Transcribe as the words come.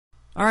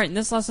Alright, in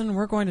this lesson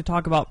we're going to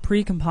talk about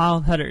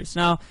precompiled headers.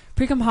 Now,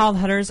 precompiled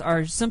headers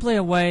are simply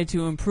a way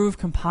to improve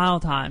compile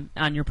time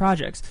on your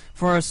projects.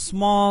 For a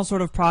small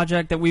sort of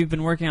project that we've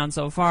been working on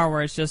so far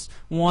where it's just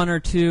one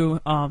or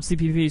two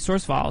CPP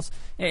source files,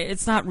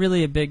 it's not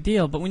really a big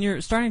deal. But when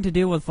you're starting to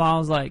deal with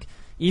files like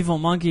Evil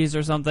Monkeys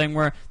or something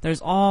where there's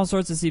all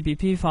sorts of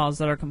CPP files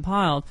that are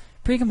compiled,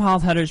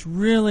 precompiled headers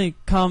really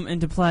come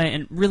into play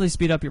and really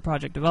speed up your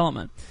project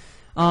development.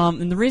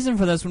 And the reason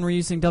for this when we're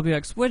using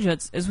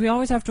wxWidgets is we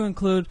always have to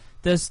include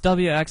this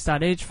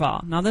wx.h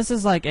file. Now this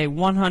is like a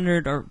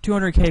 100 or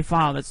 200K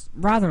file that's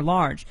rather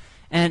large,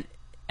 and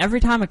every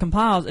time it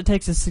compiles it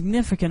takes a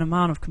significant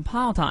amount of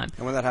compile time.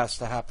 And when that has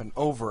to happen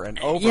over and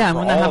over for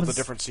all of the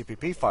different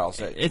CPP files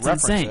that it's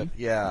reference insane. it,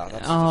 yeah,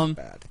 that's just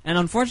bad. And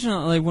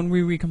unfortunately when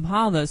we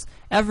recompile this,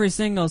 every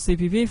single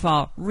CPP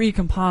file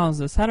recompiles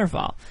this header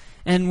file.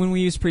 And when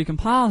we use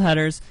precompiled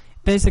headers,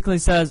 basically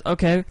says,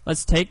 okay,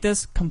 let's take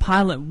this,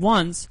 compile it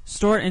once,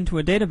 store it into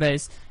a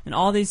database, and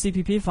all these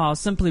CPP files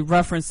simply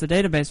reference the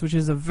database, which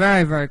is a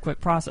very, very quick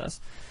process.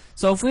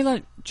 So if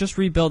we just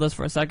rebuild this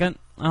for a second,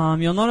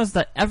 you'll notice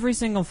that every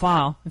single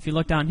file, if you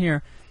look down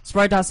here,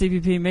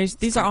 sprite.cpp,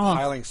 these are all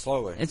compiling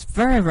slowly. It's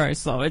very, very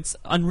slow. It's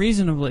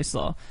unreasonably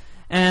slow.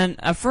 And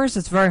at first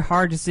it's very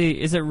hard to see,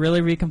 is it really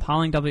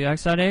recompiling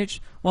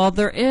wx.h? Well,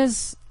 there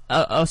is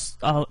a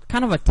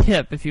kind of a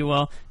tip, if you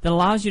will, that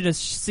allows you to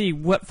see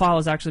what file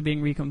is actually being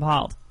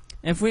recompiled.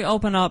 If we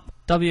open up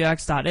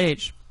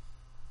wx.h,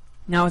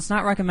 now it's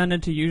not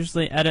recommended to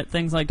usually edit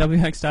things like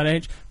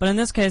wx.h, but in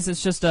this case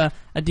it's just a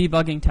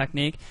debugging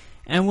technique,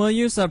 and we'll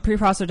use a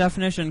preprocessor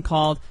definition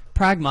called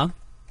pragma,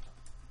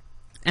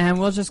 and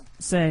we'll just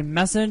say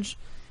message,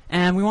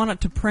 and we want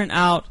it to print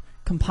out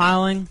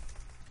compiling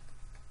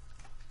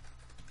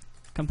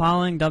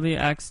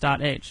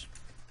wx.h.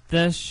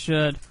 This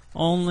should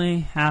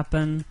only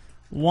happen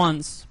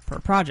once per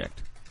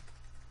project.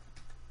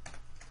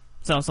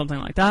 So something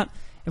like that.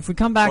 If we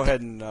come back, go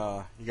ahead and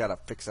you gotta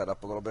fix that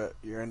up a little bit.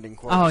 Your ending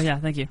quotes. Oh yeah,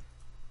 thank you.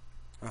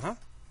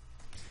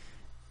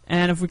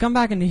 And if we come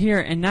back into here,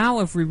 and now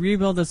if we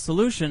rebuild this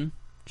solution,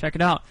 check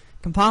it out.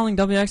 Compiling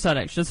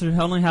wx.h. This should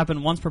only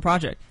happen once per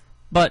project,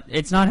 but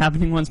it's not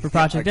happening once per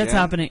project. It's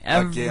happening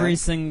every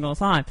single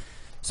time.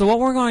 So what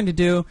we're going to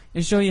do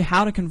is show you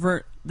how to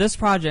convert this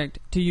project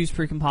to use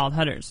precompiled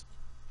headers.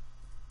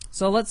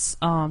 So let's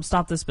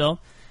stop this build.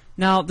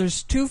 Now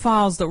there's two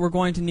files that we're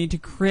going to need to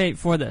create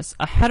for this.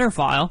 A header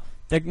file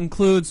that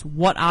includes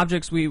what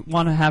objects we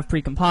want to have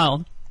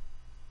precompiled.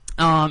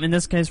 In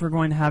this case we're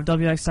going to have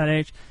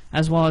wx.h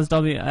as well as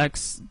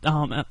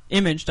wx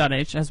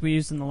image.h as we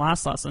used in the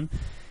last lesson.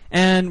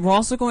 And we're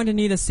also going to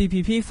need a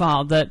CPP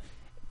file that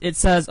it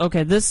says,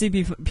 okay, this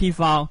CPP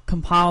file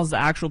compiles the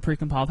actual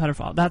precompiled header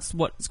file. That's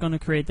what's going to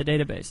create the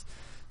database.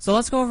 So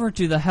let's go over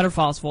to the header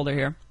files folder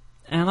here,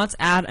 and let's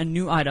add a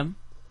new item.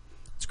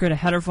 Let's create a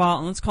header file,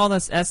 and let's call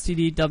this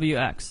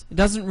stdwx. It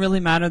doesn't really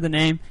matter the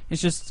name,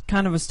 it's just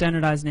kind of a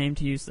standardized name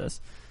to use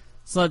this.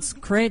 So let's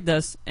create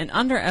this, and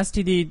under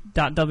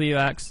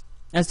stdwx.h,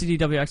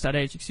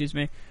 excuse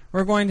me,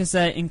 we're going to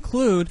say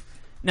include.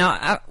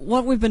 Now,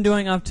 what we've been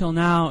doing up till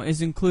now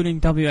is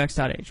including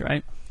wx.h,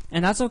 right?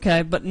 And that's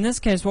okay, but in this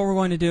case what we're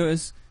going to do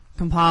is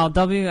compile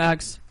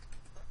wx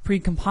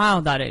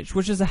precompiled.h,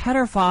 which is a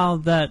header file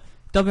that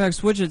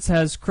wxWidgets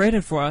has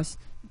created for us,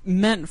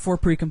 meant for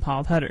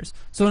precompiled headers.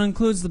 So it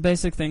includes the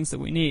basic things that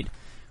we need.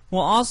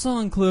 We'll also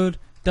include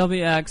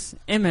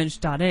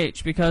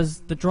wxImage.h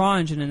because the draw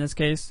engine in this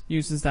case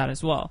uses that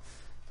as well.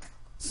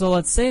 So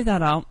let's save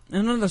that out,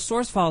 and under the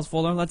source files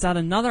folder let's add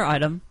another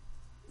item,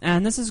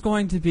 and this is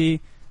going to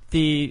be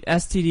the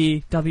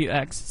stdwx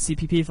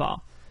CPP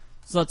file.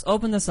 So let's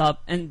open this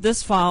up, and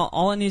this file,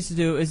 all it needs to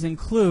do is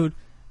include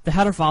the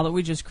header file that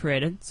we just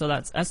created, so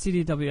that's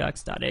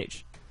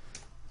stdwx.h.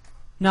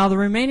 Now the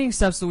remaining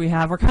steps that we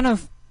have are kind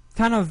of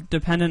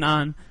dependent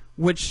on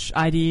which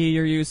IDE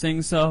you're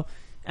using. So,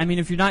 I mean,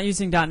 if you're not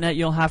using .NET,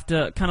 you'll have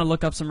to kind of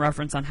look up some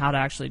reference on how to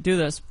actually do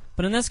this.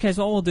 But in this case,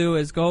 what we'll do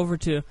is go over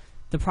to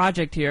the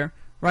project here,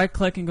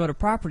 right-click and go to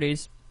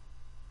Properties.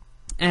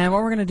 And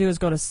what we're going to do is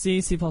go to C,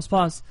 C++,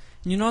 and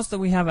you notice that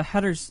we have a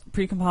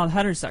precompiled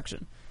headers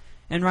section.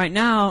 And right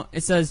now,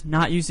 it says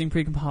not using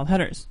precompiled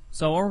headers.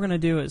 So what we're going to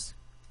do is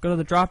go to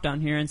the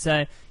drop-down here and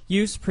say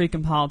use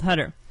precompiled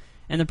header.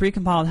 And the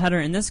precompiled header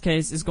in this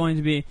case is going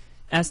to be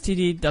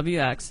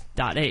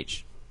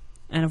stdwx.h.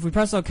 And if we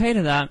press OK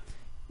to that,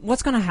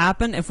 what's going to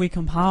happen if we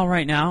compile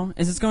right now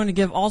is it's going to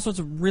give all sorts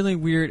of really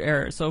weird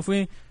errors. So if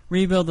we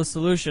rebuild the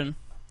solution,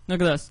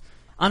 look at this.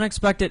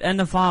 Unexpected end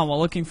of file while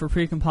looking for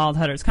precompiled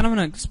headers. Kind of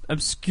an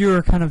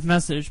obscure kind of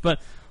message,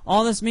 but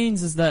all this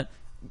means is that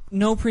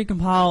no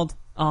precompiled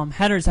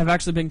headers have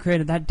actually been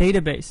created. That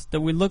database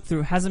that we looked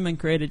through hasn't been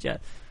created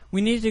yet.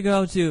 We need to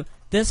go to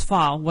this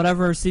file,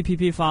 whatever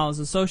CPP file is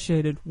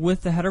associated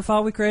with the header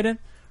file we created,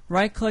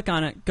 right-click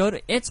on it, go to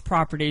its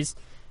properties,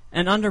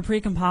 and under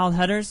precompiled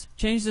headers,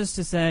 change this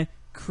to say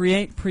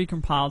create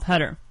precompiled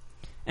header,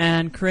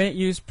 and create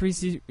use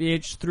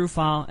pre-ch through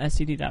file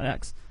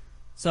std.x.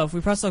 So if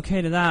we press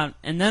OK to that,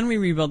 and then we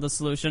rebuild the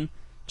solution,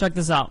 check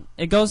this out.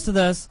 It goes to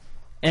this,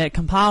 it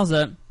compiles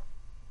it.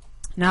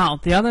 Now,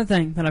 the other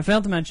thing that I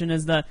failed to mention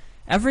is that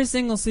every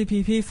single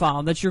CPP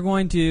file that you're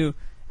going to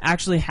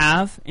actually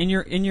have in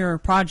your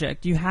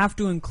project, you have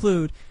to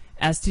include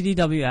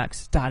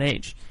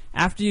stdwx.h.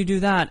 After you do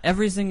that,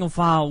 every single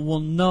file will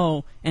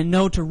know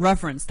to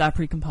reference that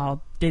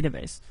precompiled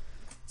database.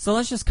 So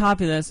let's just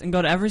copy this and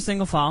go to every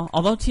single file.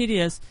 Although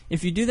tedious,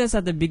 if you do this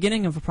at the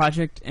beginning of a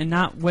project and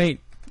not wait,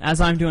 as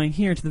I'm doing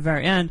here, to the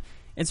very end,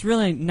 it's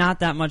really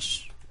not that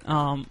much,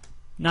 not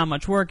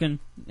much work, and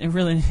it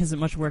really isn't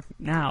much work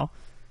now.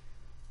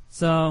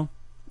 So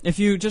if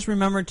you just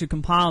remember to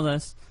compile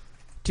this,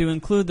 to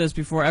include this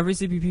before every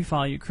CPP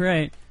file you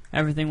create,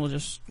 everything will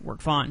just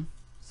work fine.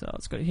 So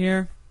let's go to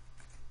here.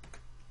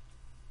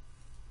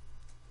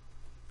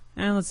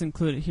 And let's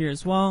include it here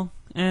as well.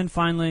 And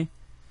finally,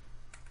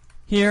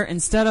 here,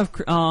 instead of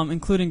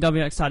including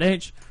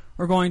wx.h,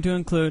 we're going to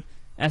include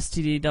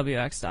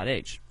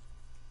stdwx.h.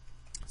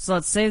 So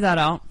let's save that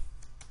out.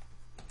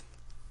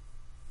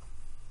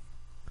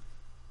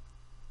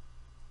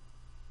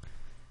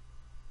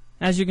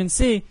 As you can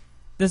see,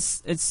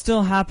 it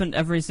still happened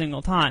every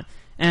single time.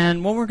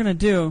 And what we're going to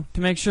do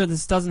to make sure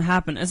this doesn't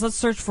happen is let's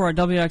search for our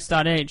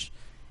wx.h.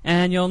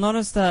 And you'll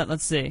notice that,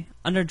 let's see,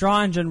 under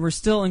draw engine, we're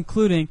still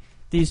including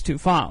these two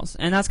files.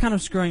 And that's kind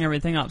of screwing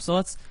everything up. So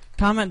let's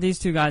comment these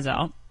two guys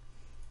out.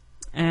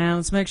 And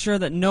let's make sure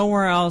that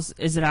nowhere else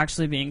is it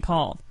actually being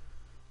called.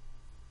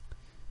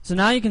 So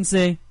now you can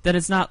see that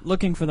it's not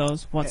looking for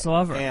those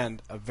whatsoever.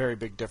 And a very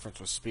big difference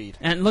with speed.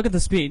 And look at the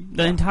speed.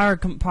 The entire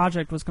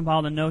project was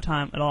compiled in no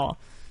time at all.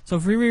 So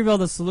if we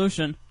rebuild the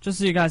solution, just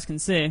so you guys can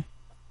see,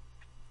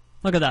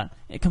 look at that.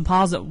 It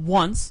compiles it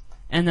once,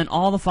 and then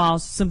all the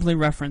files simply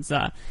reference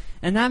that.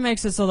 And that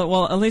makes it so that,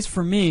 well, at least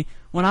for me,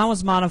 when I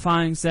was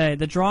modifying, say,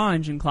 the draw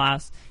engine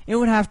class, it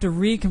would have to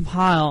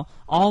recompile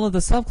all of the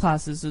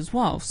subclasses as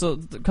well, so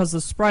because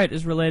the sprite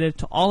is related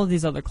to all of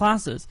these other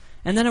classes.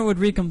 And then it would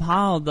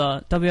recompile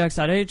the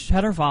wx.h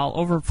header file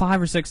over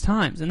 5 or 6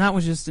 times, and that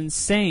was just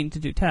insane to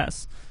do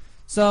tests.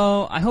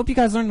 So I hope you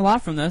guys learned a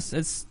lot from this.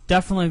 It's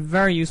definitely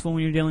very useful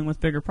when you're dealing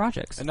with bigger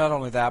projects. And not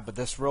only that, but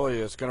this really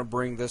is going to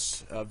bring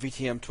this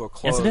VTM to a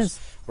close. Yes, it is.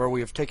 Where we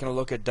have taken a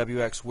look at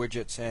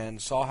wxWidgets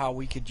and saw how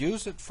we could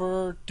use it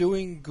for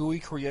doing GUI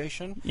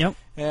creation. Yep.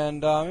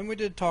 And we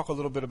did talk a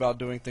little bit about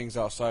doing things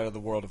outside of the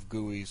world of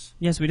GUIs.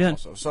 Yes, we did.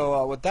 Also.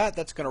 So with that,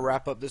 that's going to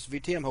wrap up this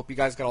VTM. Hope you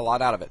guys got a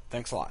lot out of it.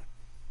 Thanks a lot.